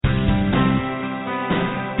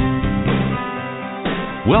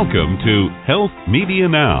Welcome to Health Media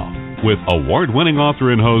Now with award-winning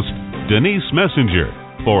author and host Denise Messenger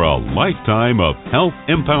for a lifetime of health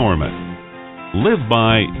empowerment. Live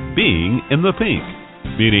by being in the pink,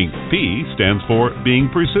 meaning P stands for being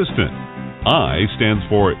persistent, I stands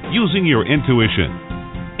for using your intuition,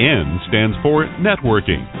 N stands for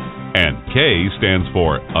networking, and K stands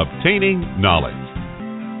for obtaining knowledge.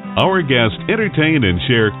 Our guests entertain and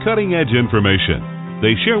share cutting-edge information.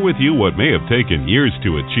 They share with you what may have taken years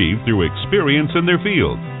to achieve through experience in their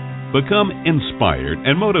field. Become inspired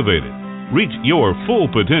and motivated. Reach your full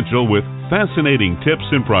potential with fascinating tips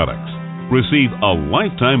and products. Receive a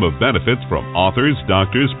lifetime of benefits from authors,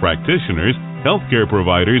 doctors, practitioners, healthcare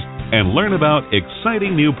providers, and learn about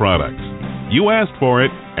exciting new products. You asked for it,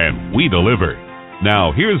 and we deliver. Now,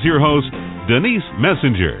 here's your host, Denise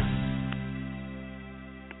Messenger.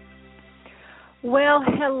 Well,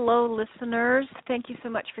 hello, listeners. Thank you so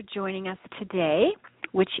much for joining us today,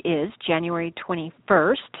 which is January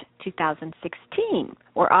 21st, 2016.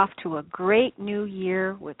 We're off to a great new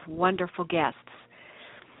year with wonderful guests.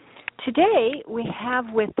 Today, we have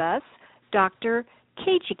with us Dr.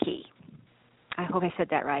 Kajiki. I hope I said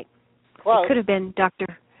that right. Close. It could have been Dr.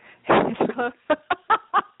 See,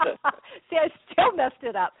 I still messed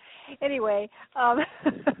it up. Anyway,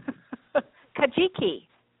 Kajiki.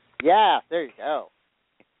 Yeah, there you go.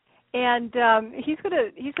 And he's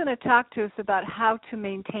gonna talk to us about how to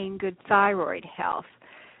maintain good thyroid health.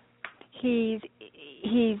 He's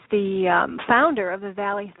the founder of the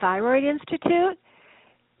Valley Thyroid Institute.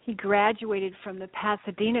 He graduated from the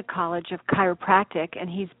Pasadena College of Chiropractic, and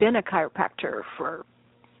he's been a chiropractor for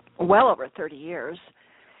well over 30 years.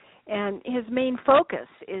 And his main focus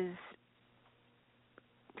is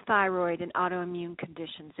thyroid and autoimmune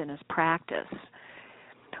conditions in his practice.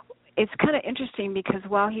 It's kind of interesting because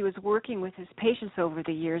while he was working with his patients over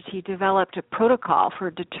the years, he developed a protocol for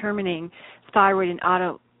determining thyroid and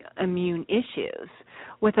autoimmune issues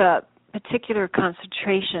with a particular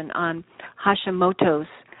concentration on Hashimoto's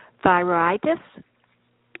thyroiditis.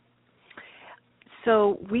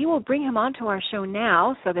 So we will bring him onto our show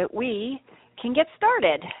now so that we can get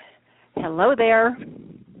started. Hello there.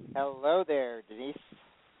 Hello there, Denise.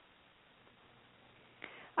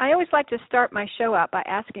 I always like to start my show out by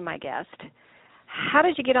asking my guest, how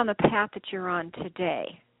did you get on the path that you're on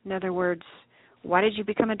today? In other words, why did you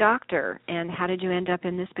become a doctor, and how did you end up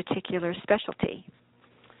in this particular specialty?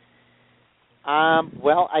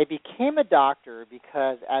 Well, I became a doctor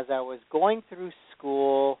because as I was going through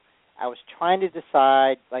school, I was trying to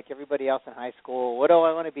decide, like everybody else in high school, what do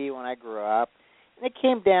I want to be when I grow up? And it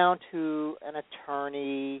came down to an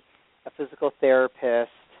attorney, a physical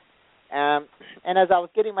therapist. And as I was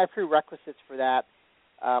getting my prerequisites for that,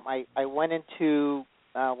 I went into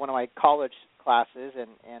one of my college classes and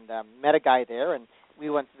met a guy there, and we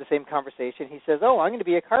went through the same conversation. He says, "Oh, I'm going to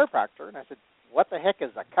be a chiropractor." And I said, "What the heck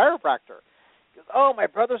is a chiropractor?" He goes, "Oh, my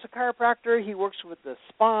brother's a chiropractor. He works with the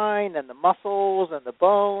spine and the muscles and the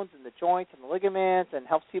bones and the joints and the ligaments and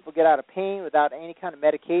helps people get out of pain without any kind of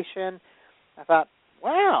medication." I thought,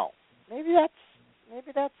 wow, maybe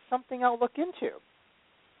that's something I'll look into.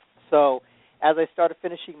 So as I started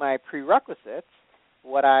finishing my prerequisites,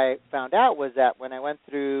 what I found out was that when I went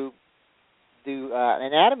through an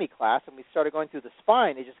anatomy class and we started going through the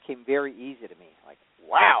spine, it just came very easy to me. Like,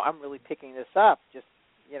 wow, I'm really picking this up, just,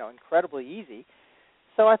 incredibly easy.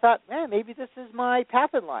 So I thought, man, maybe this is my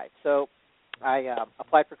path in life. So I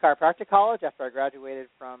applied for chiropractic college after I graduated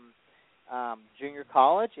from junior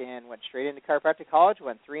college and went straight into chiropractic college,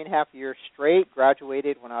 went 3.5 years straight,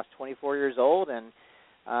 graduated when I was 24 years old, and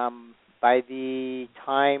by the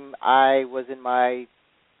time I was in my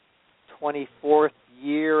 24th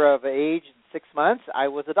year of age, 6 months, I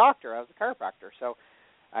was a doctor. I was a chiropractor. So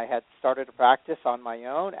I had started a practice on my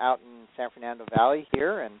own out in San Fernando Valley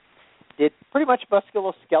here and did pretty much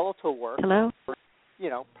musculoskeletal work for,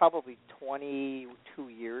 probably 22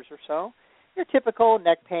 years or so. Your typical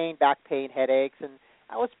neck pain, back pain, headaches, and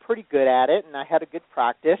I was pretty good at it, and I had a good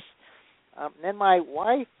practice. And then my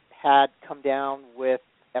wife had come down with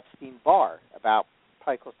Epstein Barr about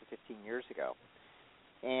probably close to 15 years ago.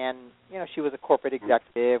 And, she was a corporate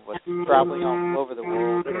executive, was traveling all over the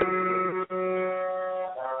world.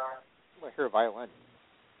 I hear a violin.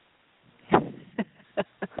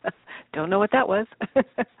 Don't know what that was.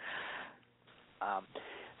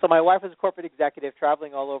 So my wife was a corporate executive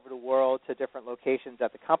traveling all over the world to different locations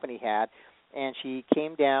that the company had. And she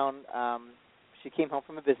came down, she came home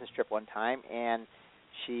from a business trip one time, and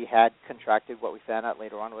she had contracted what we found out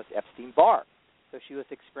later on was Epstein Barr. So she was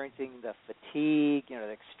experiencing the fatigue,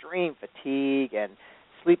 the extreme fatigue and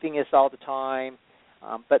sleepiness all the time.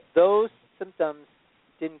 But those symptoms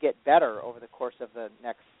didn't get better over the course of the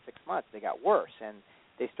next 6 months. They got worse, and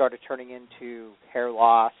they started turning into hair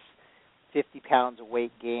loss, 50 pounds of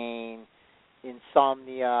weight gain,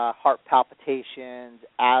 insomnia, heart palpitations,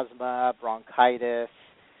 asthma, bronchitis,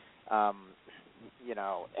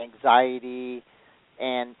 anxiety,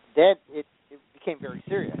 and then it became very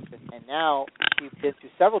serious. And now she's been to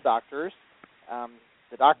several doctors.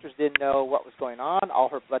 The doctors didn't know what was going on. All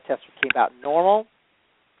her blood tests came out normal.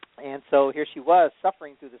 And so here she was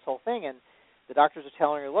suffering through this whole thing, and the doctors are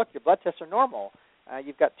telling her, look, your blood tests are normal.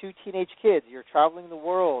 You've got 2 teenage kids. You're traveling the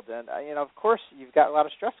world, and of course you've got a lot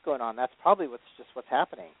of stress going on. That's probably what's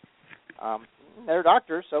happening. They're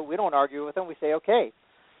doctors, so we don't argue with them. We say okay.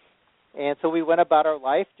 And so we went about our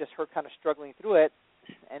life, just her kind of struggling through it,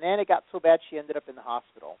 and then it got so bad she ended up in the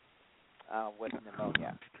hospital with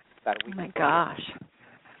pneumonia. About a week. Oh my gosh.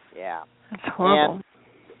 Yeah. That's horrible. And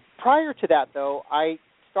prior to that, though, I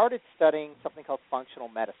started studying something called functional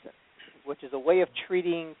medicine, which is a way of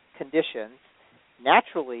treating conditions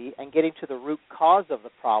naturally and getting to the root cause of the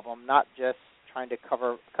problem, not just trying to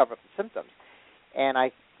cover up the symptoms. And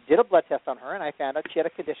I did a blood test on her, and I found out she had a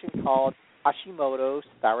condition called Hashimoto's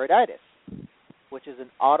thyroiditis, which is an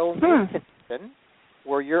autoimmune condition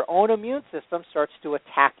where your own immune system starts to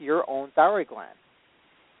attack your own thyroid gland.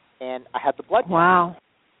 And I had the blood test. Wow.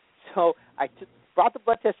 So I brought the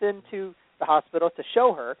blood test into the hospital to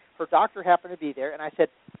show her. Her doctor happened to be there, and I said,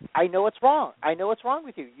 I know what's wrong. I know what's wrong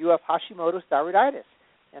with you. You have Hashimoto's thyroiditis.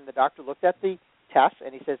 And the doctor looked at the test,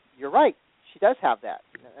 and he says, you're right. She does have that.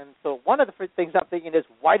 And so one of the things I'm thinking is,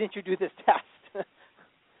 why didn't you do this test?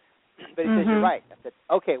 But he says, you're right. I said,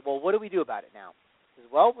 okay, well, what do we do about it now? He says,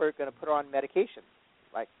 well, we're going to put her on medication.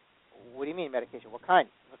 Like, what do you mean medication? What kind?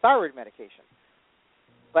 A thyroid medication.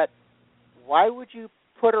 But why would you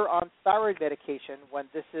put her on thyroid medication when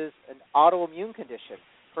this is an autoimmune condition?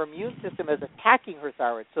 Her immune system is attacking her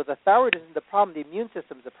thyroid. So the thyroid isn't the problem. The immune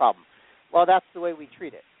system is the problem. Well, that's the way we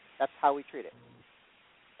treat it. That's how we treat it.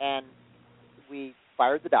 And we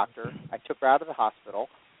fired the doctor. I took her out of the hospital,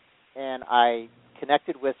 and I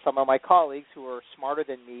connected with some of my colleagues who are smarter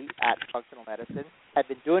than me at functional medicine, had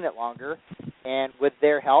been doing it longer, and with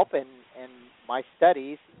their help and my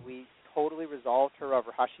studies, we totally resolved her of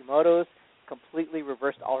her Hashimoto's, completely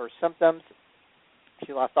reversed all her symptoms.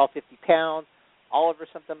 She lost all 50 pounds. All of her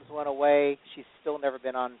symptoms went away. She's still never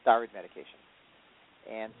been on thyroid medication.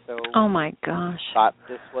 And so oh my gosh, thought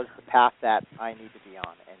this was the path that I need to be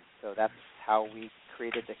on. And so that's how we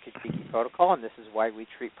created the Kajiki Protocol, and this is why we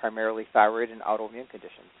treat primarily thyroid and autoimmune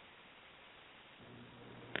conditions.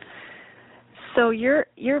 So you're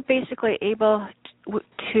basically able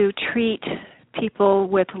to treat people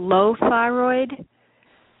with low thyroid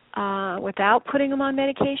without putting them on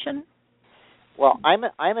medication? Well, I'm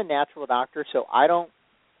a natural doctor, so I don't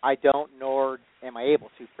nor am I able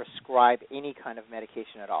to prescribe any kind of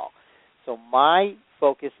medication at all. So my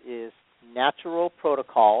focus is natural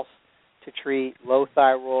protocols to treat low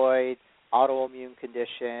thyroid, autoimmune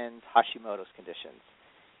conditions, Hashimoto's conditions.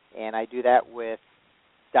 And I do that with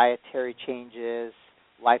dietary changes,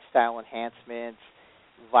 lifestyle enhancements,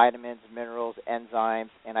 vitamins, minerals, enzymes,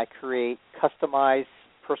 and I create customized,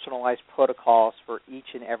 personalized protocols for each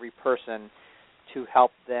and every person to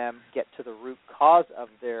help them get to the root cause of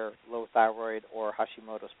their low thyroid or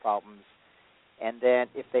Hashimoto's problems. And then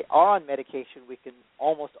if they are on medication, we can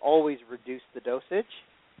almost always reduce the dosage.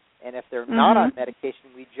 And if they're not on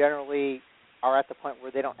medication, we generally are at the point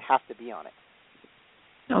where they don't have to be on it.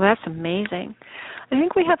 Oh, that's amazing. I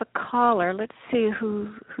think we have a caller. Let's see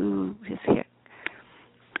who is here.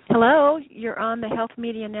 Hello, you're on the Health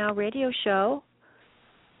Media Now radio show.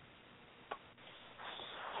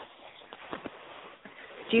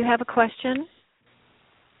 Do you have a question?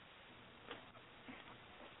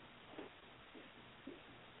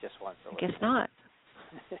 Just one. I guess not.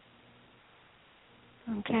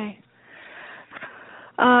 Okay.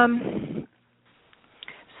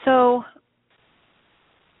 So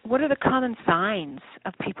what are the common signs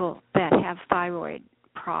of people that have thyroid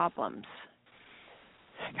problems?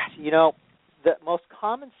 Gosh, the most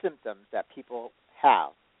common symptoms that people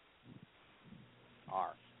have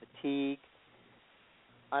are fatigue,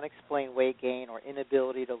 unexplained weight gain or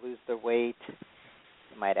inability to lose their weight.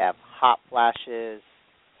 You might have hot flashes,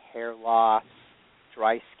 hair loss,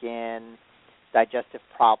 dry skin, digestive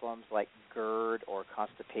problems like GERD or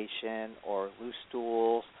constipation or loose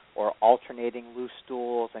stools or alternating loose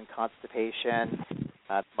stools and constipation.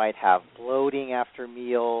 Might have bloating after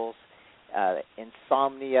meals,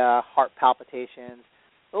 insomnia, heart palpitations.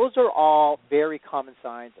 Those are all very common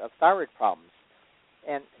signs of thyroid problems.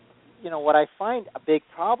 And, what I find a big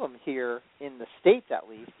problem here in the States, at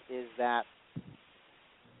least, is that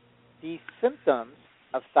the symptoms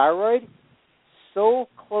of thyroid so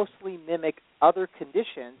closely mimic other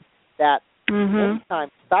conditions that many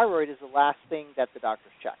times thyroid is the last thing that the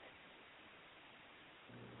doctors check.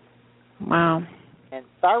 Wow. And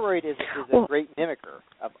thyroid is a great mimicker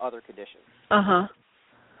of other conditions. Uh-huh.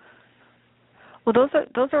 Well,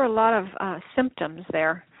 those are a lot of symptoms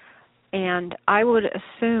there, and I would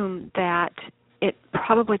assume that it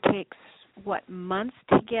probably takes months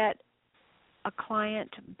to get a client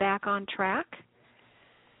back on track.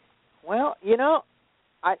 Well,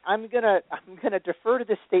 I'm gonna defer to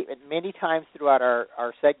this statement many times throughout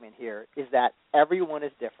our segment here, is that everyone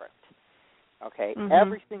is different. Okay,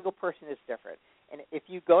 every single person is different. And if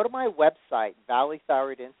you go to my website,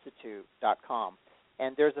 valleythyroidinstitute.com,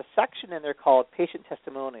 and there's a section in there called patient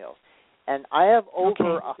testimonials, and I have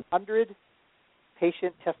over 100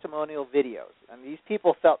 patient testimonial videos. I mean, these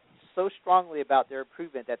people felt so strongly about their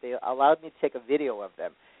improvement that they allowed me to take a video of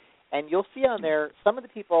them. And you'll see on there some of the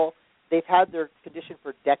people, they've had their condition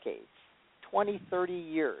for decades, 20, 30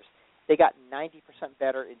 years. They got 90%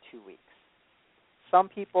 better in 2 weeks. Some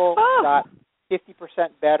people got 50%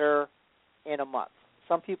 better in a month.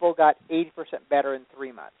 Some people got 80% better in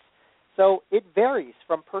 3 months. So it varies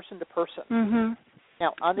from person to person.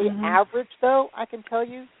 Now, on the average, though, I can tell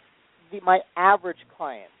you, my average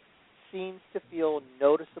client seems to feel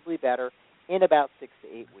noticeably better in about 6 to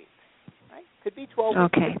 8 weeks. Right? Could be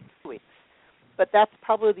 12 weeks. But that's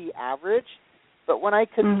probably the average. But when I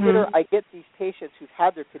consider I get these patients who've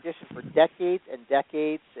had their condition for decades and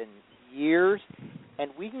decades and years,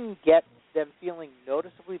 and we can get them feeling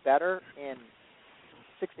noticeably better in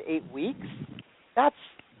 6 to 8 weeks, that's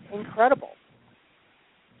incredible.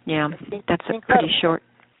 Yeah, that's pretty short.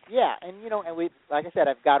 Yeah, and we, like I said,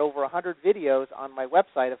 I've got over 100 videos on my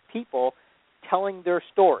website of people telling their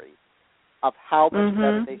story of how much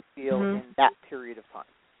better they feel in that period of time.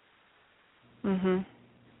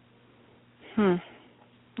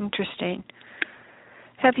 Interesting.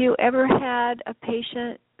 Have you ever had a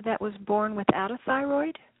patient that was born without a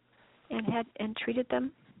thyroid and treated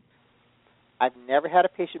them? I've never had a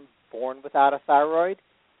patient born without a thyroid.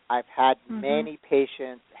 I've had many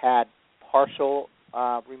patients had partial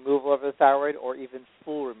removal of the thyroid or even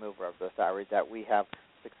full removal of the thyroid that we have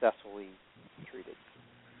successfully treated.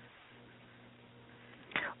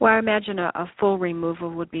 Well, I imagine a full removal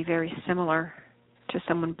would be very similar to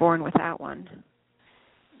someone born without one.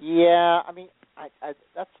 Yeah, I mean,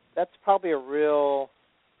 that's probably a real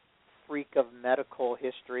freak of medical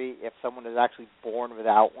history if someone is actually born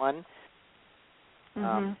without one.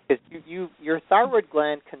 Because your thyroid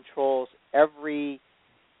gland controls every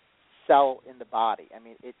cell in the body. I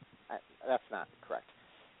mean, that's not correct.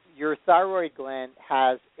 Your thyroid gland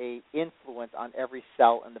has a influence on every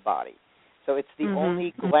cell in the body. So it's the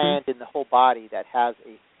only gland in the whole body that has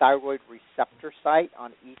a thyroid receptor site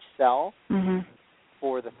on each cell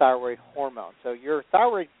for the thyroid hormone. So your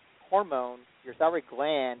thyroid hormone, your thyroid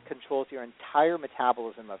gland controls your entire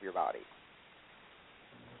metabolism of your body.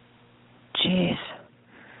 Jeez.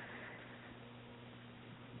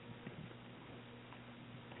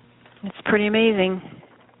 It's pretty amazing.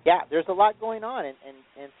 Yeah, there's a lot going on,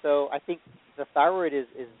 and so I think the thyroid is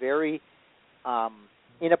very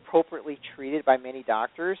inappropriately treated by many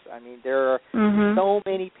doctors. I mean, there are so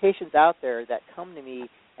many patients out there that come to me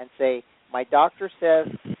and say, my doctor says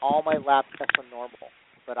all my lab tests are normal,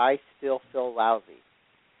 but I still feel lousy.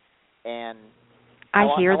 And I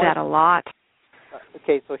hear that a lot.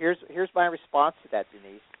 Okay, so here's my response to that,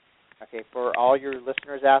 Denise. Okay, for all your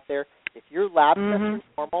listeners out there, if your lab tests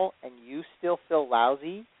are normal and you still feel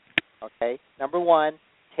lousy, okay, number one,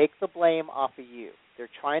 take the blame off of you. They're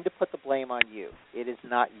trying to put the blame on you. It is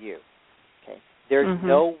not you. Okay, there's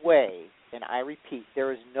no way, and I repeat,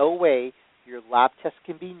 there is no way your lab test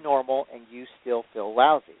can be normal and you still feel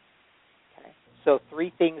lousy. Okay, so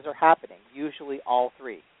three things are happening, usually all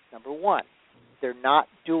three. Number one, they're not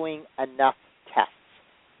doing enough tests.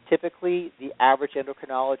 Typically, the average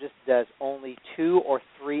endocrinologist does only 2 or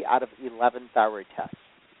 3 out of 11 thyroid tests.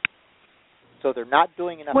 So they're not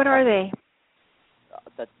doing enough What tests. are they?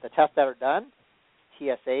 The tests that are done,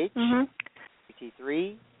 TSH,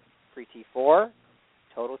 T3, pre-T4,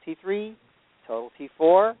 total T3, total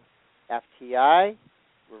T4, FTI,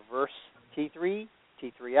 reverse T3,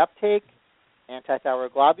 T3 uptake, antithyroid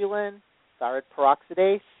globulin, thyroid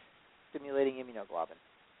peroxidase, stimulating immunoglobulin.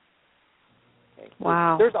 Okay.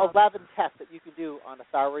 Wow. So there's 11 tests that you can do on a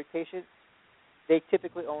thyroid patient. They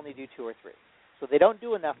typically only do 2 or 3. So they don't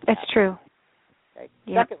do enough tests. That's true. Okay.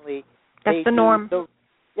 Yep. Secondly, that's the norm.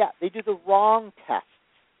 They do the wrong tests.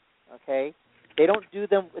 Okay? They don't do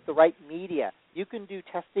them with the right media. You can do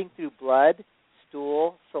testing through blood,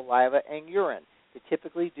 stool, saliva, and urine. They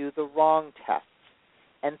typically do the wrong tests.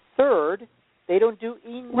 And third, they don't do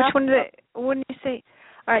enough. Which one when you say,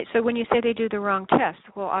 all right, so when you say they do the wrong test,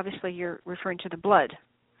 well, obviously you're referring to the blood.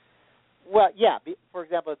 Well, yeah. For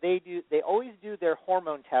example, they always do their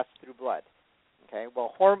hormone tests through blood. Okay.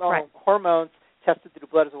 Well, hormones tested through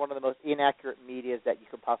blood is one of the most inaccurate medias that you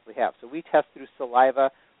could possibly have. So we test through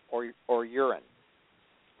saliva or urine.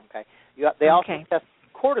 Okay. They also test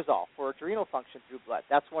cortisol for adrenal function through blood.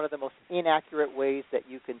 That's one of the most inaccurate ways that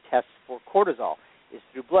you can test for cortisol is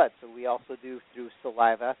through blood. So we also do through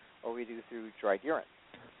saliva or we do through dried urine.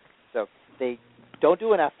 So they don't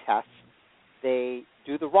do enough tests. They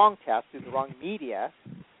do the wrong tests, do the wrong media,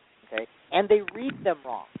 okay, and they read them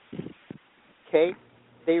wrong. Okay?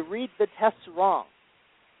 They read the tests wrong.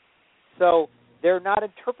 So they're not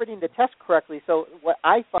interpreting the test correctly. So what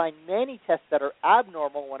I find many tests that are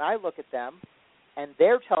abnormal when I look at them, and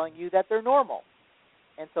they're telling you that they're normal.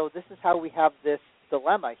 And so this is how we have this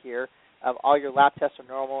dilemma here of all your lab tests are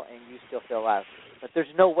normal and you still feel out. But there's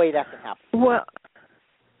no way that can happen. Well,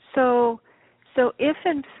 so if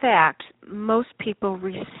in fact most people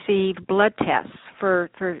receive blood tests for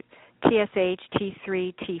TSH,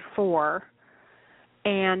 T3, T4,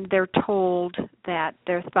 and they're told that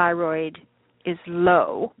their thyroid is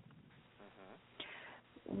low,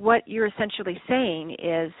 what you're essentially saying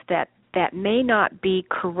is that may not be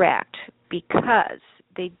correct because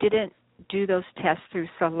they didn't do those tests through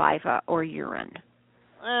saliva or urine.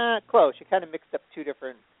 Close. You kind of mixed up two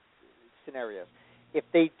different scenarios. If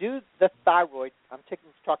they do the thyroid, I'm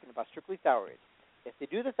talking about strictly thyroid. If they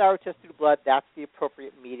do the thyroid test through blood, that's the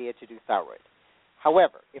appropriate media to do thyroid.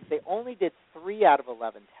 However, if they only did 3 out of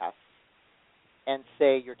 11 tests and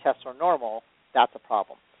say your tests are normal, that's a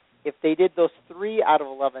problem. If they did those 3 out of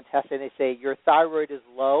 11 tests and they say your thyroid is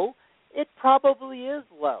low, it probably is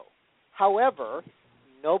low. However,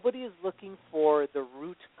 nobody is looking for the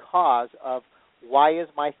root cause of why is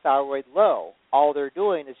my thyroid low. All they're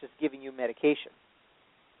doing is just giving you medication.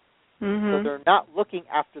 So they're not looking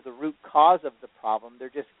after the root cause of the problem. They're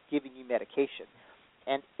just giving you medication.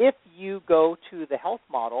 And if you go to the health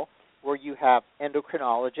model where you have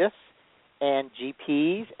endocrinologists and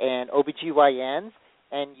GPs and OBGYNs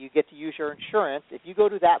and you get to use your insurance, if you go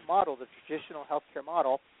to that model, the traditional healthcare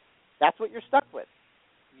model, that's what you're stuck with.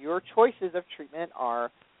 Your choices of treatment are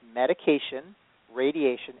medication,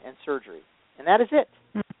 radiation, and surgery. And that is it,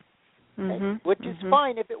 okay? Which is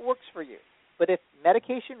fine if it works for you. But if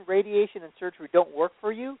medication, radiation, and surgery don't work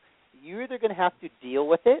for you, you're either going to have to deal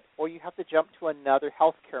with it or you have to jump to another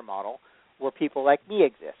healthcare model where people like me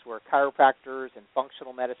exist, where chiropractors and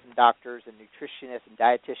functional medicine doctors and nutritionists and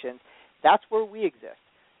dietitians, that's where we exist.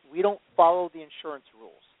 We don't follow the insurance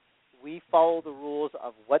rules. We follow the rules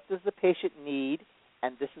of what does the patient need,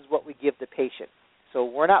 and this is what we give the patient. So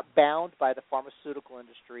we're not bound by the pharmaceutical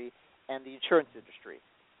industry and the insurance industry.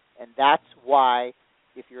 And that's why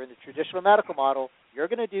if you're in the traditional medical model, you're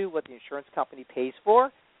going to do what the insurance company pays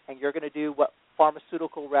for, and you're going to do what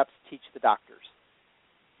pharmaceutical reps teach the doctors.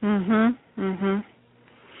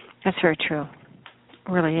 That's very true.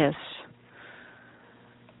 It really is.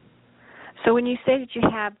 So when you say that you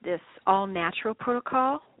have this all-natural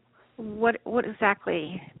protocol, what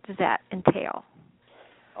exactly does that entail?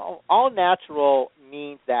 All-natural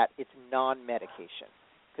means that it's non-medication.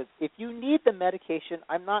 Because if you need the medication,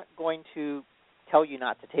 I'm not going to tell you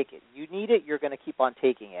not to take it. You need it, you're going to keep on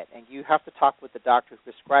taking it, and you have to talk with the doctor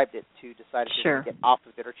who prescribed it to decide if you're going to get off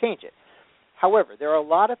of it or change it. However, there are a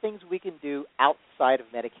lot of things we can do outside of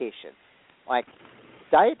medication. Like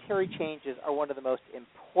dietary changes are one of the most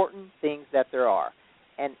important things that there are.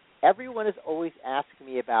 And everyone is always asking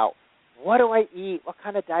me about, what do I eat? What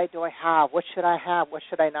kind of diet do I have? What should I have? What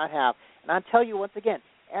should I not have? And I'll tell you once again,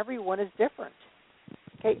 everyone is different.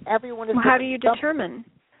 Okay, everyone is different. How do you determine?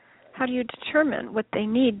 How do you determine what they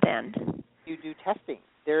need then? You do testing.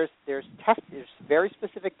 There's very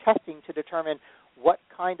specific testing to determine what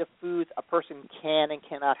kind of foods a person can and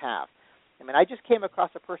cannot have. I mean, I just came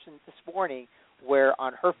across a person this morning where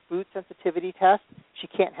on her food sensitivity test, she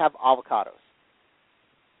can't have avocados.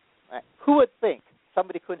 Right? Who would think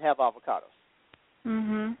somebody couldn't have avocados?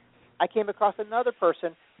 I came across another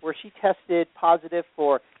person where she tested positive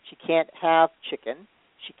for she can't have chicken,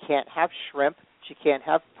 she can't have shrimp, she can't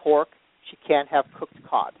have pork, she can't have cooked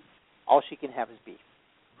cod. All she can have is beef.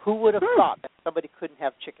 Who would have thought that somebody couldn't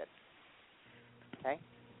have chicken? Okay,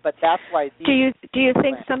 but that's why. Do you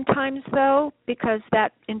think sometimes though, because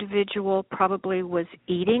that individual probably was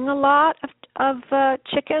eating a lot of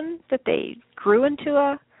chicken, that they grew into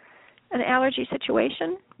an allergy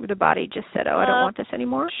situation where the body just said, "Oh, I don't want this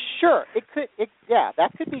anymore"? Sure, it could. Yeah,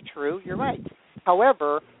 that could be true. You're right.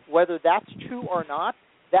 However, whether that's true or not,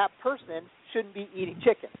 that person shouldn't be eating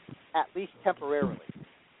chicken, at least temporarily.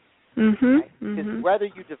 Right? Because whether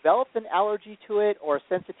you developed an allergy to it or a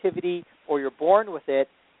sensitivity or you're born with it,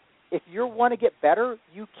 if you want to get better,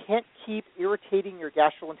 you can't keep irritating your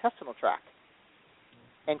gastrointestinal tract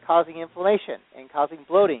and causing inflammation and causing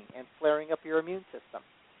bloating and flaring up your immune system.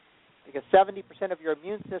 Because 70% of your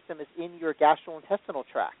immune system is in your gastrointestinal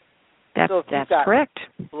tract. So if you've got correct.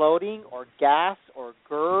 bloating or gas or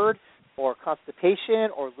GERD or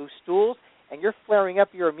constipation or loose stools, and you're flaring up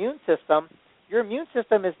your immune system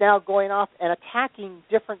is now going off and attacking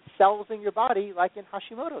different cells in your body, like in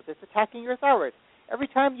Hashimoto's. It's attacking your thyroid. Every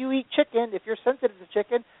time you eat chicken, if you're sensitive to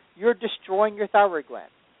chicken, you're destroying your thyroid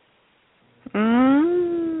gland.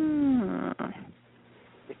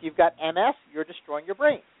 If you've got MS, you're destroying your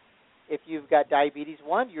brain. If you've got diabetes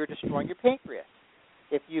 1, you're destroying your pancreas.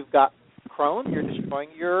 If you've got Crohn's, you're destroying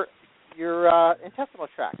your intestinal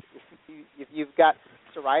tract. If you've got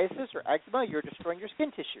psoriasis or eczema, you're destroying your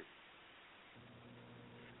skin tissue.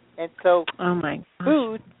 And so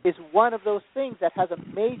food is one of those things that has a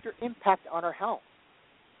major impact on our health.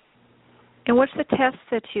 And what's the test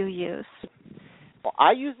that you use? Well,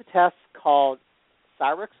 I use a test called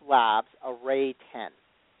Cyrex Labs Array 10.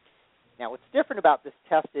 Now, what's different about this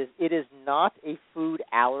test is it is not a food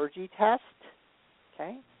allergy test,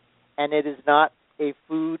 okay? And it is not a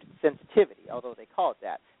food sensitivity, although they call it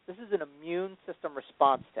that. This is an immune system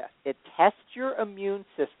response test. It tests your immune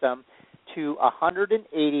system to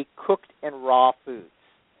 180 cooked and raw foods.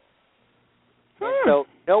 And so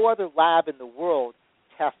no other lab in the world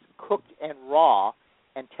tests cooked and raw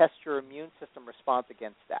and tests your immune system response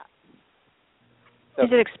against that. So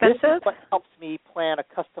is it expensive? This is what helps me plan a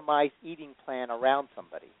customized eating plan around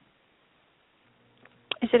somebody.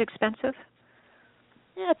 Is it expensive?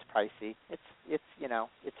 Yeah, it's pricey.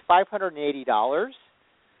 It's $580.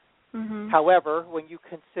 However, when you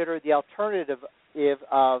consider the alternative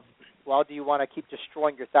of, well, do you want to keep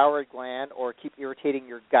destroying your thyroid gland or keep irritating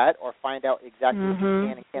your gut or find out exactly what you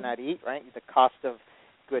can and cannot eat, right? The cost of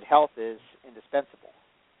good health is indispensable.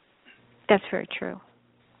 That's very true.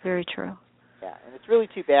 Very true. Yeah, and it's really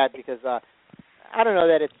too bad because I don't know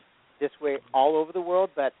that it's this way all over the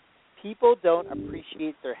world, but people don't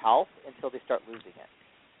appreciate their health until they start losing it.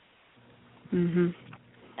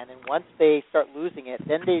 And then once they start losing it,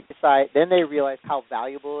 then they realize how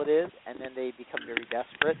valuable it is, and then they become very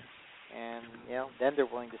desperate, and then they're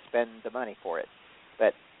willing to spend the money for it.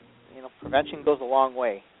 But prevention goes a long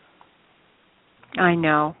way. I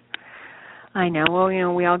know.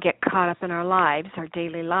 Well, we all get caught up in our lives, our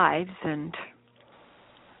daily lives, and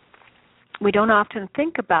we don't often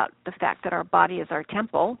think about the fact that our body is our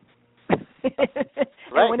temple.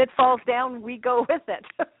 And when it falls down, we go with it.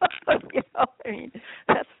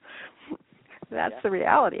 That's the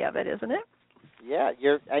reality of it, isn't it? Yeah,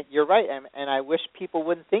 you're right, and I wish people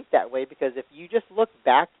wouldn't think that way, because if you just look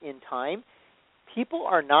back in time, people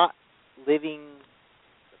are not living.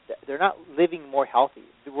 They're not living more healthy.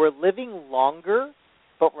 We're living longer,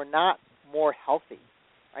 but we're not more healthy,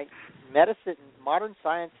 right? Medicine, modern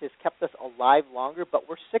science has kept us alive longer, but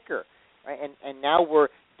we're sicker, right? And now we're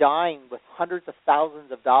dying with hundreds of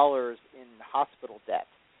thousands of dollars in hospital debt.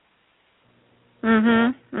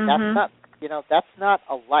 That's not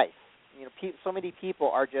a life. So many people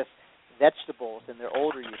are just vegetables in their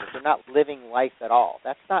older years. They're not living life at all.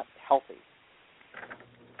 That's not healthy.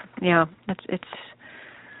 Yeah, it's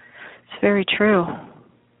very true.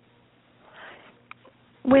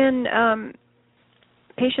 When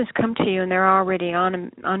patients come to you and they're already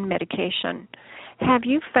on medication, have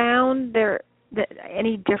you found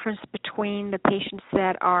any difference between the patients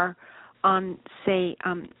that are on, say,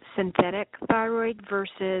 synthetic thyroid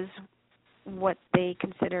versus what they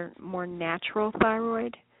consider more natural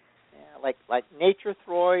thyroid? Yeah, like Nature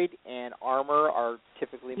Throid and Armor are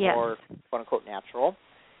typically more quote-unquote natural.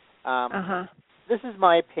 This is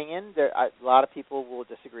my opinion. A lot of people will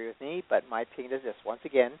disagree with me, but my opinion is this. Once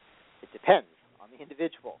again, it depends on the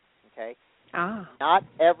individual, okay? Not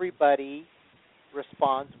everybody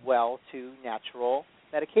responds well to natural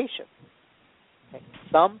medication. Okay?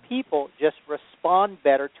 Some people just respond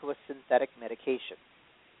better to a synthetic medication.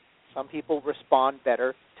 Some people respond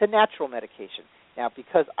better to natural medication. Now,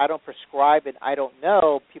 because I don't prescribe and I don't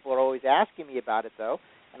know, people are always asking me about it, though,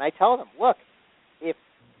 and I tell them, look, if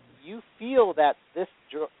you feel that this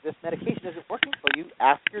medication isn't working for you,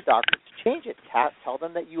 ask your doctor to change it. Tell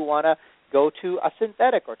them that you want to go to a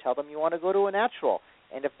synthetic, or tell them you want to go to a natural.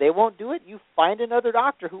 And if they won't do it, you find another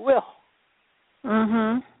doctor who will.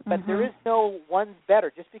 But there is no one's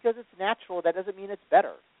better. Just because it's natural, that doesn't mean it's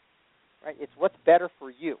better. Right? It's what's better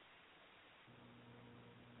for you.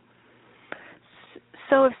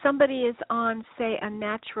 So if somebody is on, say, a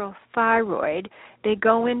natural thyroid, they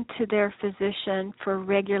go into their physician for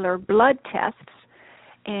regular blood tests,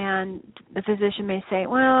 and the physician may say,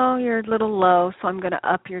 well, you're a little low, so I'm going to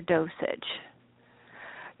up your dosage.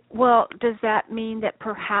 Well, does that mean that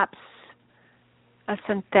perhaps a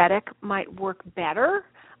synthetic might work better?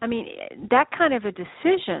 I mean, that kind of a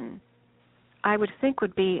decision, I would think,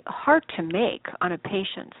 would be hard to make on a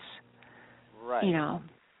patient's, right.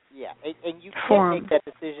 Yeah, and you form. can't make that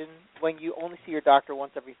decision when you only see your doctor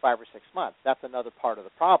once every 5 or 6 months. That's another part of the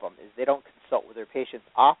problem, is they don't consult with their patients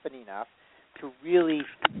often enough to really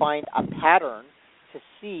find a pattern to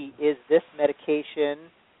see, is this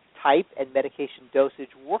medication type and medication dosage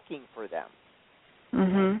working for them.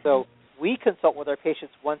 Mm-hmm. So we consult with our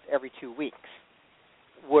patients once every 2 weeks,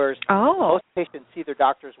 whereas most patients see their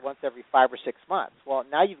doctors once every 5 or 6 months. Well,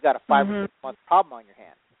 now you've got a 5 or 6 month problem on your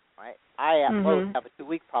hands. Right? I at most have a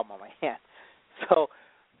 2-week problem on my hand. So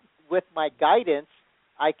with my guidance,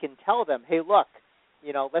 I can tell them, hey, look,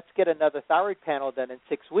 let's get another thyroid panel done in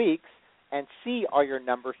 6 weeks and see, are your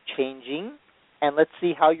numbers changing, and let's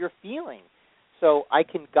see how you're feeling. So I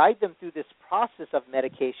can guide them through this process of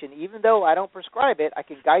medication. Even though I don't prescribe it, I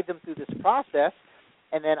can guide them through this process,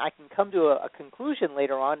 and then I can come to a conclusion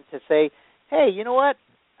later on to say, hey, you know what?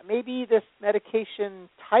 Maybe this medication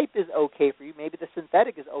type is okay for you. Maybe the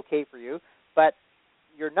synthetic is okay for you, but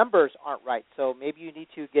your numbers aren't right. So maybe you need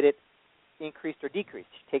to get it increased or decreased.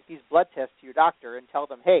 Take these blood tests to your doctor and tell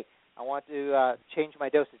them, hey, I want to change my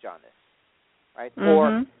dosage on this, right?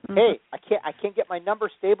 Or, hey, I can't get my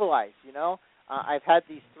numbers stabilized. I've had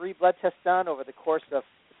these 3 blood tests done over the course of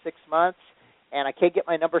 6 months, and I can't get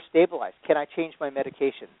my numbers stabilized. Can I change my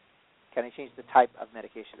medication? Can I change the type of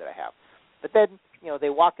medication that I have? But then, they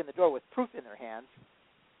walk in the door with proof in their hands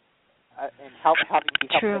and having me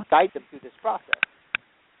help them guide them through this process.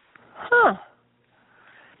 Huh.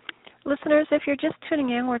 Listeners, if you're just tuning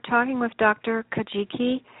in, we're talking with Dr.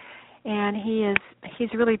 Kajiki, and he's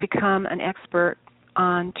really become an expert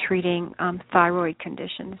on treating thyroid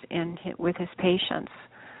conditions with his patients.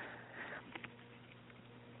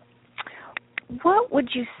 What would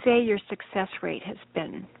you say your success rate has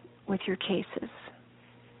been with your cases?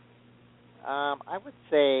 I would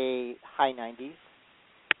say high 90s.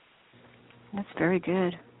 That's very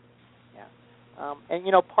good. Yeah.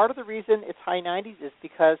 And, part of the reason it's high 90s is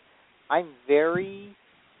because I'm very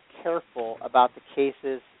careful about the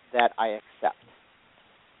cases that I accept.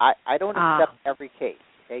 I don't accept every case.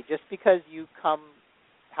 Okay? Just because you come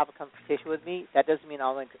have a consultation with me, that doesn't mean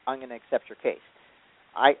I'm going to accept your case.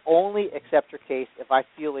 I only accept your case if I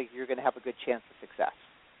feel like you're going to have a good chance of success.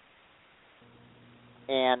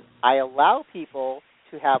 And I allow people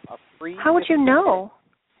to have a free... How would you know?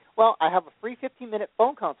 Well, I have a free 15-minute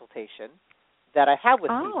phone consultation that I have with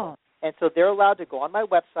people. And so they're allowed to go on my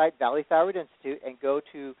website, Valley Thyroid Institute, and go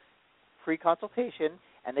to free consultation,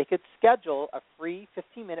 and they could schedule a free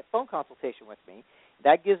 15-minute phone consultation with me.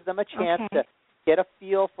 That gives them a chance to get a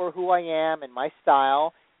feel for who I am and my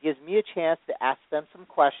style, gives me a chance to ask them some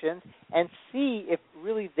questions and see if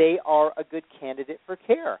really they are a good candidate for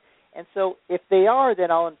care. And so if they are,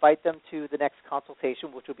 then I'll invite them to the next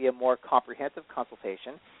consultation, which will be a more comprehensive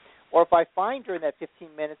consultation. Or if I find during that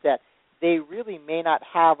 15 minutes that they really may not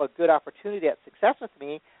have a good opportunity at success with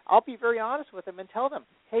me, I'll be very honest with them and tell them,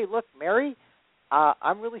 hey, look, Mary,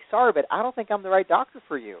 I'm really sorry, but I don't think I'm the right doctor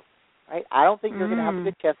for you. Right? I don't think you're going to have a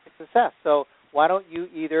good chance of success. So why don't you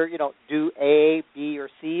either, do A, B, or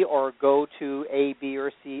C, or go to A, B,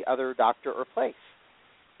 or C other doctor or place.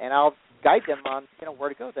 And I'll guide them on, where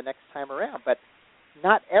to go the next time around. But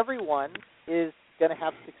not everyone is going to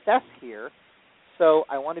have success here. So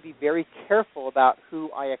I want to be very careful about who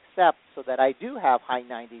I accept so that I do have high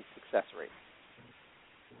 90s success rates.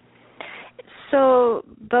 So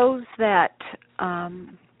those that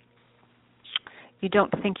you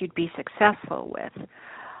don't think you'd be successful with,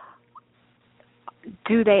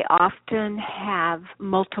 do they often have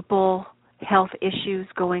multiple health issues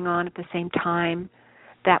going on at the same time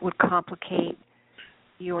that would complicate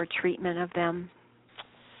your treatment of them?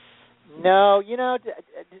 No,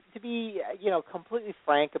 to be, completely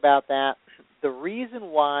frank about that, the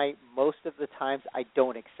reason why most of the times I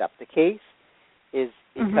don't accept the case is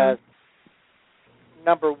because,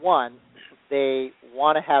 number one, they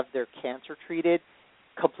want to have their cancer treated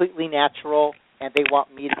completely natural, and they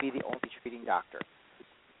want me to be the only treating doctor.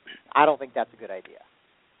 I don't think that's a good idea,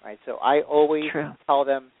 right? So I always tell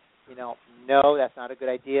them, no, that's not a good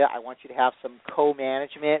idea. I want you to have some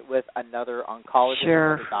co-management with another oncologist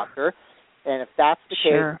or another doctor. And if that's the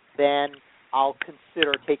case, then I'll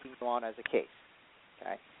consider taking you on as a case.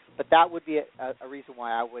 Okay? But that would be a reason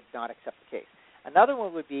why I would not accept the case. Another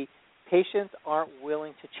one would be patients aren't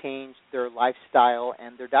willing to change their lifestyle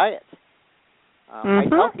and their diet. I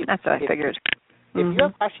tell people, that's what I figured. If you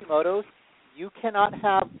have Hashimoto's, you cannot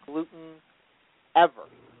have gluten ever.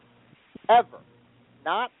 Ever.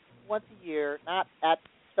 Not once a year, not at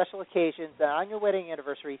special occasions, not on your wedding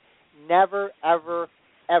anniversary. Never, ever,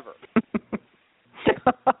 ever.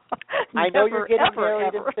 I know you're getting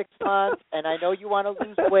married in 6 months, and I know you want to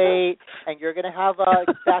lose weight, and you're going to have a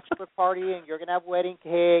bachelor party, and you're going to have wedding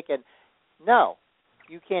cake, and no,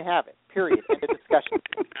 you can't have it, period, end of discussion.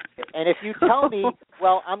 And if you tell me,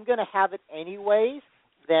 well, I'm going to have it anyways,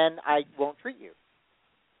 then I won't treat you.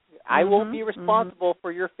 I won't be responsible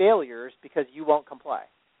for your failures because you won't comply.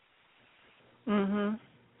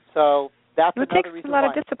 So that's another reason why. It takes a lot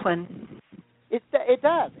of discipline. It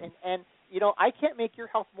does. And, you know, I can't make your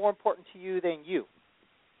health more important to you than you.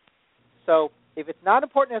 So if it's not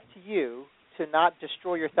important enough to you to not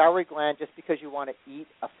destroy your thyroid gland just because you want to eat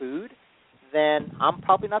a food, then I'm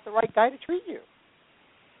probably not the right guy to treat you.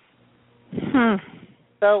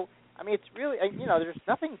 So, I mean, it's really, you know, there's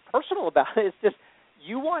nothing personal about it. It's just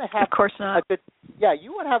you want to have of course not.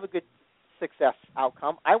 you want to have a good success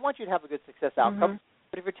outcome. I want you to have a good success outcome.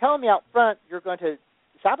 But if you're telling me out front you're going to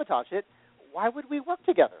sabotage it, why would we work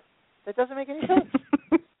together? That doesn't make any sense.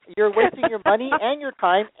 You're wasting your money and your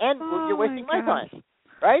time, and you're wasting my time.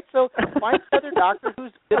 Right? So find another doctor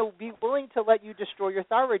who's going to be willing to let you destroy your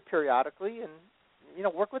thyroid periodically and, you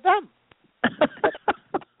know, work with them.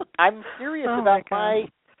 I'm serious about my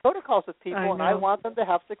protocols with people, and I want them to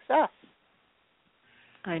have success.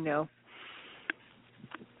 I know.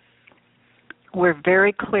 We're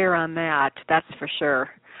very clear on that. That's for sure.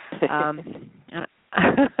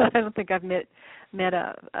 I don't think I've met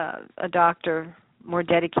a doctor more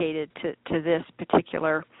dedicated to this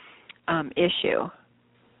particular issue.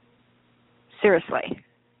 Seriously,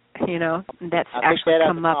 you know, that's actually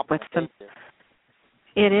come up with some.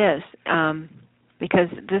 It is because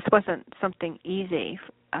this wasn't something easy.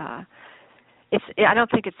 I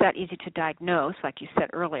don't think it's that easy to diagnose, like you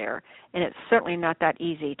said earlier, and it's certainly not that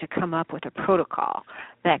easy to come up with a protocol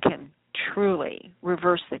that can truly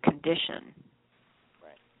reverse the condition.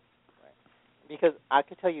 Right. Because I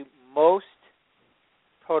can tell you, most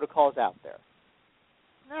protocols out there,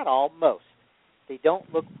 not all, most, they don't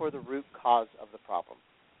look for the root cause of the problem.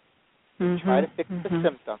 They try to fix the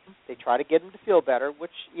symptom. They try to get them to feel better,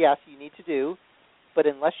 which, yes, you need to do. But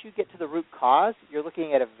unless you get to the root cause, you're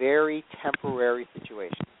looking at a very temporary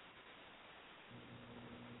situation.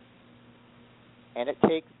 And it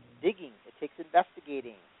takes digging. It takes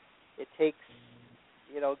investigating. It takes,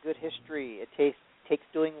 you know, good history. It takes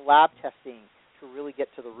doing lab testing to really get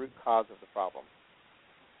to the root cause of the problem.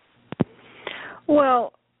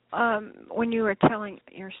 Well, when you were telling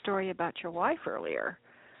your story about your wife earlier,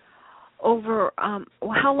 over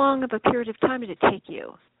how long of a period of time did it take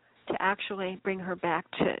you to actually bring her back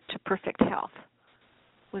to perfect health?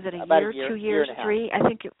 Was it a year, 2 years, three? I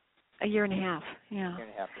think a year and a half. Yeah. A year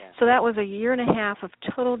and a half, yeah. So that was a year and a half of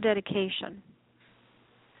total dedication.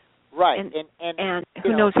 Right. And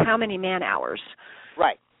who knows how many man hours.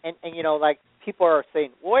 Right. And you know, like people are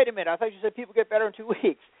saying, wait a minute, I thought you said people get better in 2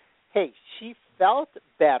 weeks. Hey, she felt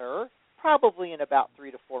better probably in about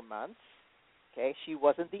 3 to 4 months. Okay, she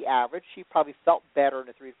wasn't the average. She probably felt better in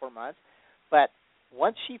the 3 to 4 months. But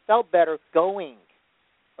once she felt better going,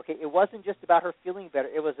 okay, it wasn't just about her feeling better.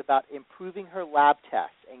 It was about improving her lab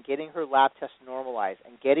tests and getting her lab tests normalized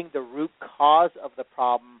and getting the root cause of the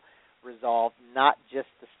problem resolved, not just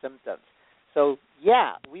the symptoms. So,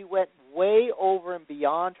 yeah, we went way over and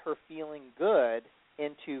beyond her feeling good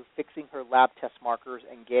into fixing her lab test markers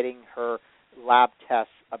and getting her lab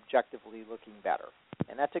tests objectively looking better.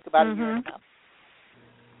 And that took about a year and a half.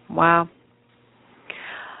 Wow.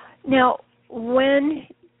 Now, when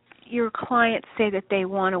your clients say that they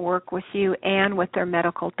want to work with you and with their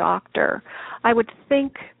medical doctor, I would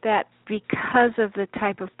think that because of the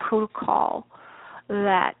type of protocol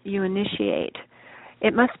that you initiate,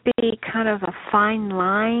 it must be kind of a fine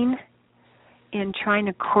line in trying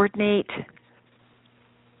to coordinate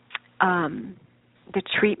the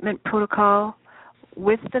treatment protocol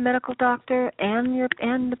with the medical doctor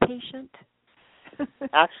and the patient.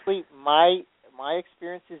 Actually, my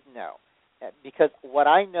experience is no. Because what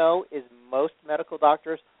I know is most medical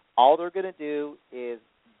doctors, all they're going to do is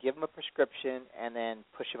give them a prescription and then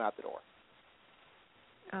push them out the door.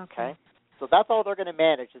 Okay? So that's all they're going to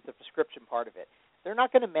manage is the prescription part of it. They're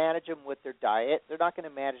not going to manage them with their diet. They're not going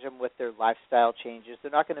to manage them with their lifestyle changes.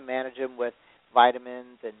 They're not going to manage them with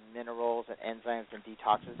vitamins and minerals and enzymes and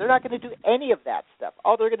detoxes. They're not going to do any of that stuff.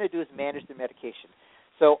 All they're going to do is manage their medication.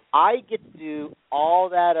 So I get to do all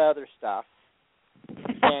that other stuff,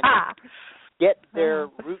 and get their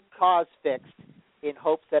root cause fixed in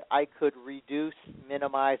hopes that I could reduce,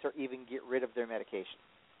 minimize, or even get rid of their medication.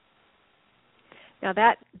 Now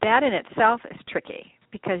that in itself is tricky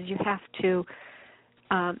because you have to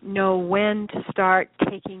know when to start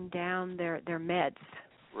taking down their meds.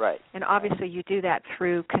 Right. And obviously you do that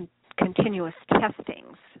through continuous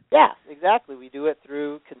testings. Yeah, exactly. We do it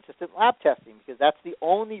through consistent lab testing because that's the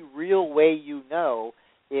only real way you know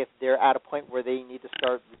if they're at a point where they need to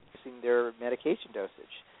start reducing their medication dosage.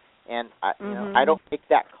 And I don't make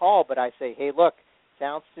that call, but I say, hey, look,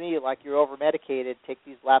 sounds to me like you're over-medicated. Take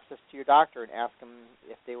these lab tests to your doctor and ask them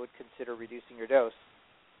if they would consider reducing your dose.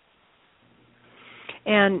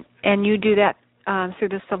 And you do that through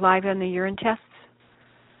the saliva and the urine tests?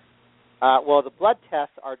 Well, the blood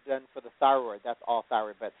tests are done for the thyroid. That's all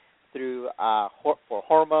thyroid. But through for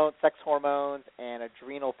hormones, sex hormones, and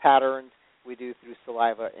adrenal patterns, we do through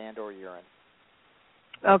saliva and or urine.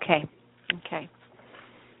 Okay.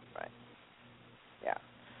 Right. Yeah.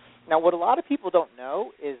 Now, what a lot of people don't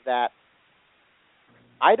know is that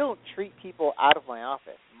I don't treat people out of my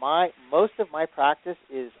office. Most of my practice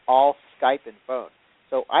is all Skype and phone.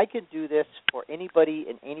 So I can do this for anybody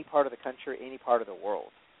in any part of the country, any part of the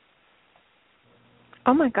world.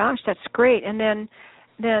 Oh my gosh, that's great. And then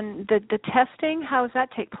the testing, how does that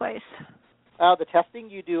take place? The testing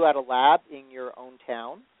you do at a lab in your own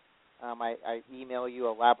town. I email you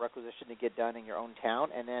a lab requisition to get done in your own town,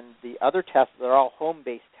 and then the other tests, they're all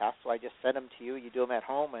home-based tests, so I just send them to you. You do them at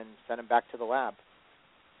home and send them back to the lab.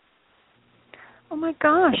 Oh my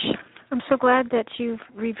gosh, I'm so glad that you've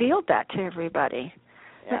revealed that to everybody.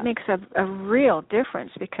 Yeah. That makes a real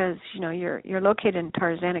difference because you're located in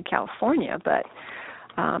Tarzana, California, but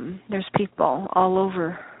there's people all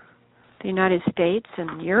over the United States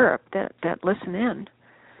and Europe that listen in.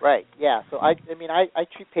 Right, yeah. So, I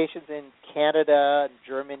treat patients in Canada,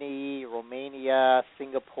 Germany, Romania,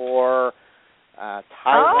 Singapore,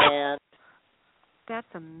 Thailand. Oh, that's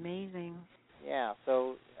amazing. Yeah,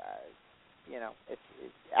 so, it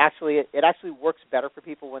actually works better for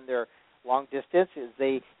people when they're long distance, is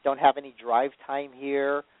they don't have any drive time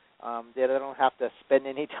here. They don't have to spend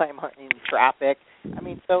any time in traffic.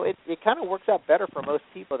 So it kind of works out better for most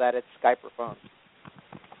people that it's Skype or phone.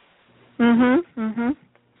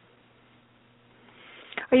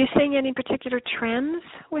 Are you seeing any particular trends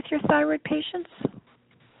with your thyroid patients?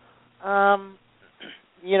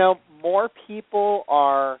 More people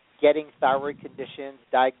are getting thyroid conditions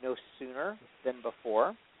diagnosed sooner than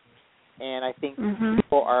before. And I think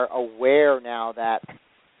people are aware now that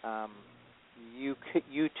you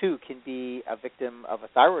too can be a victim of a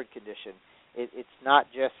thyroid condition. It's not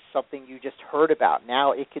just something you just heard about.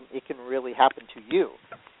 Now it can really happen to you.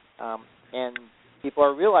 And people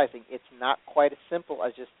are realizing it's not quite as simple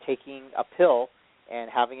as just taking a pill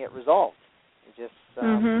and having it resolved. It just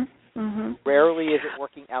rarely is it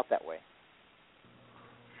working out that way.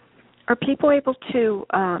 Are people able to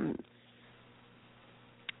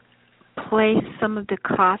place some of the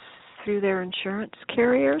costs through their insurance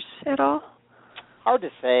carriers at all? Hard to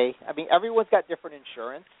say. Everyone's got different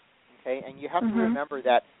insurance, okay? And you have to remember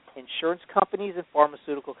that insurance companies and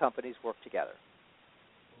pharmaceutical companies work together.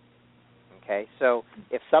 Okay, so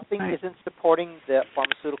if something isn't supporting the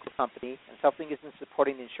pharmaceutical company and something isn't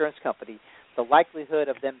supporting the insurance company, the likelihood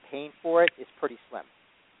of them paying for it is pretty slim.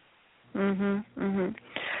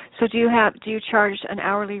 So do you charge an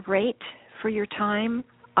hourly rate for your time?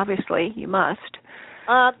 Obviously, you must.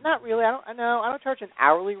 Not really. I don't charge an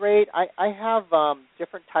hourly rate. I have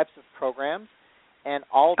different types of programs, and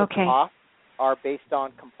all the costs are based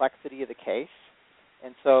on complexity of the case.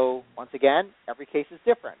 And so, once again, every case is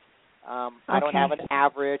different. I don't have an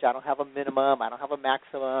average. I don't have a minimum. I don't have a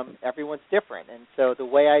maximum. Everyone's different. And so the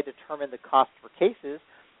way I determine the cost for cases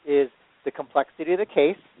is the complexity of the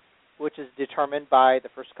case, which is determined by the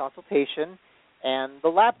first consultation and the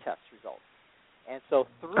lab test results. And so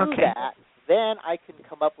through that, then I can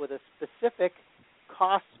come up with a specific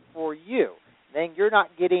cost for you. Then you're not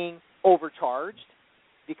getting overcharged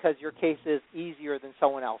because your case is easier than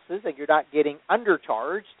someone else's, and you're not getting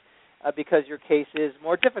undercharged because your case is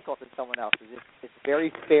more difficult than someone else's. It's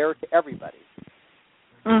very fair to everybody.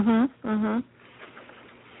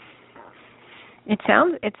 It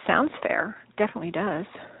sounds fair. Definitely does.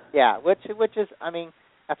 Yeah, which is,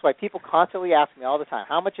 that's why people constantly ask me all the time,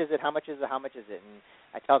 how much is it, how much is it, how much is it? And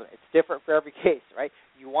I tell them it's different for every case, right?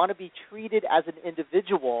 You want to be treated as an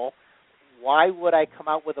individual. Why would I come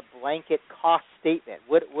out with a blanket cost statement?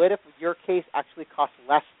 What if your case actually costs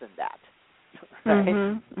less than that? Right?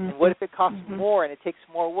 And what if it costs more and it takes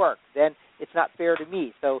more work? Then it's not fair to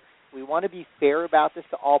me. So we want to be fair about this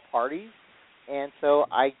to all parties. and so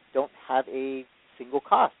I don't have a single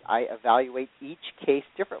cost. I evaluate each case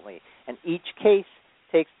differently, and each case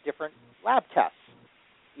takes different lab tests.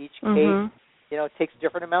 Each case, takes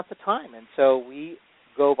different amounts of time, and so we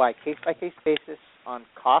go by case-by-case basis on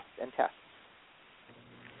costs and tests.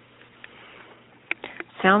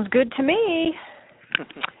 Sounds good to me.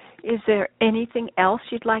 Is there anything else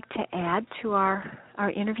you'd like to add to our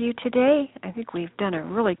interview today? I think we've done a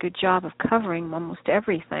really good job of covering almost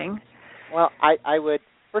everything. Well, I would,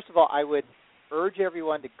 first of all, I would urge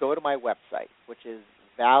everyone to go to my website, which is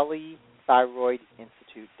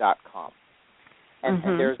valleythyroidinstitute.com. And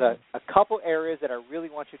there's a couple areas that I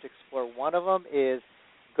really want you to explore. One of them is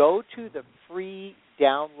go to the free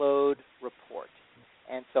download report.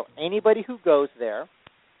 And so anybody who goes there,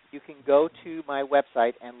 you can go to my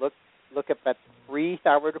website and look up at the free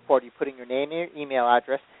thyroid report. You put in your name and your email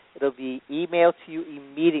address. It'll be emailed to you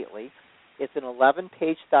immediately. It's an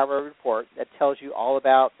 11-page thyroid report that tells you all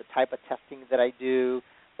about the type of testing that I do,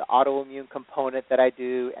 the autoimmune component that I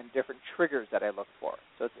do, and different triggers that I look for.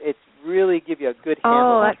 So it's really give you a good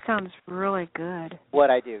handle. Oh, that sounds really good. What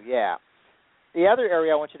I do, yeah. The other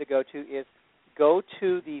area I want you to go to is go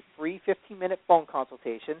to the free 15-minute phone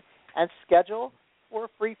consultation and schedule for a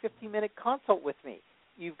free 15-minute consult with me.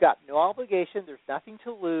 You've got no obligation. There's nothing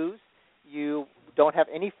to lose. You don't have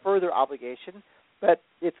any further obligation, but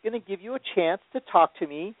it's going to give you a chance to talk to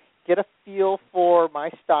me, get a feel for my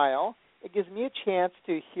style. It gives me a chance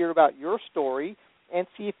to hear about your story and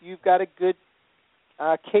see if you've got a good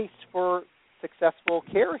case for successful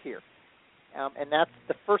care here. And that's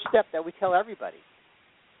the first step that we tell everybody.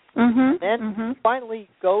 Then finally,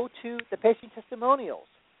 go to the patient testimonials.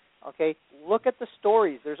 Okay, look at the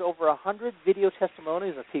stories. There's over 100 video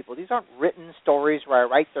testimonials of people. These aren't written stories where I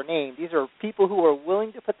write their name. These are people who are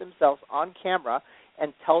willing to put themselves on camera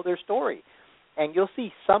and tell their story. And you'll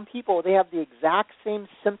see some people, they have the exact same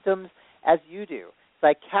symptoms as you do. So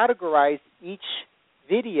I categorized each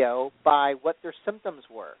video by what their symptoms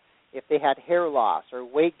were. If they had hair loss or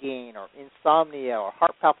weight gain or insomnia or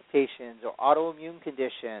heart palpitations or autoimmune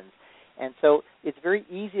conditions. And so it's very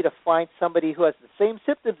easy to find somebody who has the same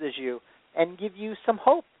symptoms as you and give you some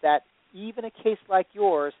hope that even a case like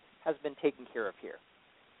yours has been taken care of here.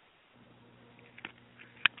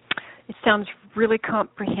 It sounds really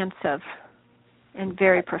comprehensive and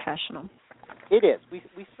very professional. It is. We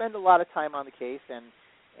spend a lot of time on the case, and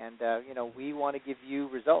we want to give you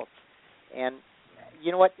results. And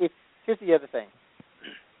you know what? Here's the other thing.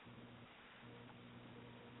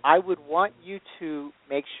 I would want you to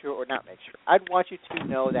make sure, or not make sure, I'd want you to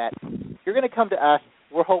know that you're going to come to us.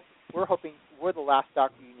 We're hoping we're the last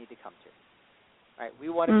doctor you need to come to. All right? We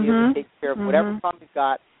want to be able to take care of whatever problem you've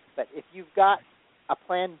got. But if you've got a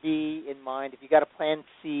plan B in mind, if you've got a plan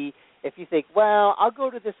C, if you think, well, I'll go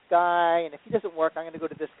to this guy, and if he doesn't work, I'm going to go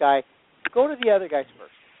to this guy, go to the other guys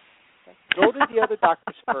first. Okay? Go to the other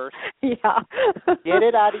doctors first. Yeah. Get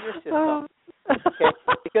it out of your system. Okay?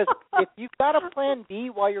 Because if you've got a plan B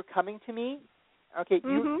while you're coming to me, okay,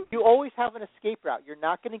 you always have an escape route. You're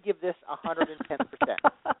not going to give this 110%.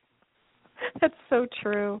 That's so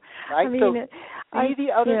true. Right? I mean, so see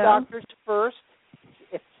the other doctors first,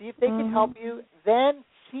 see if they can help you, then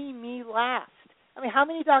see me last. I mean, how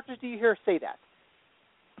many doctors do you hear say that?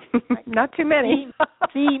 Right? Not too many.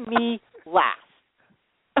 See me last.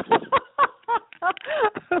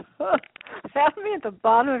 Have me at the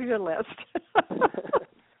bottom of your list.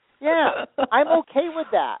 Yeah, I'm okay with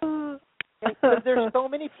that. Because there's so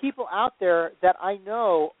many people out there that I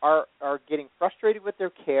know are getting frustrated with their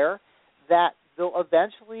care that they'll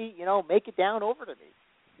eventually, make it down over to me.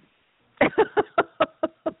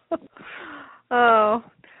 Oh,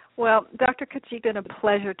 well, Dr. Kajiki, it's been a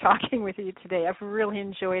pleasure talking with you today. I've really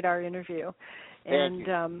enjoyed our interview. Thank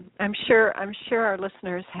you. I'm sure our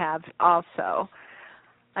listeners have also.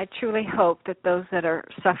 I truly hope that those that are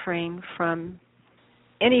suffering from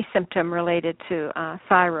any symptom related to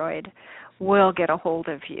thyroid will get a hold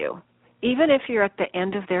of you, even if you're at the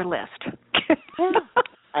end of their list.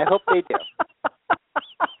 I hope they do.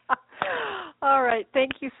 All right.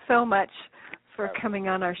 Thank you so much for coming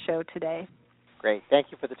on our show today. Great. Thank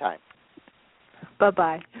you for the time.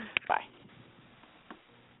 Bye-bye. Bye.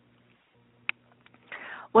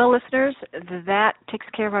 Well, listeners, that takes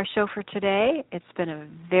care of our show for today. It's been a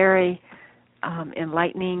very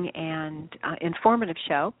enlightening and informative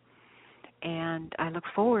show, and I look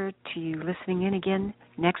forward to you listening in again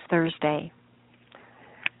next Thursday.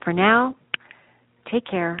 For now, take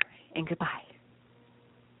care and goodbye.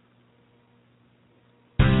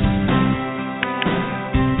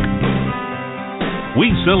 We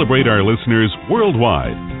celebrate our listeners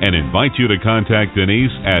worldwide and invite you to contact Denise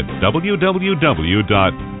at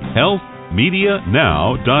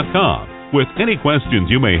www.healthmedianow.com with any questions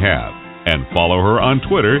you may have, and follow her on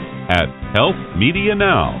Twitter at Health Media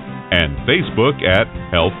Now and Facebook at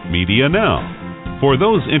Health Media Now. For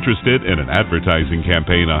those interested in an advertising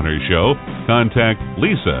campaign on her show, contact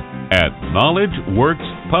Lisa at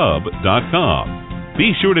KnowledgeWorksPub.com.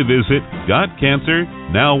 Be sure to visit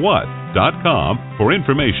GotCancerNowWhat.com for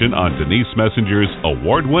information on Denise Messenger's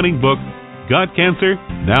award-winning book, Got Cancer?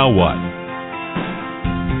 Now What?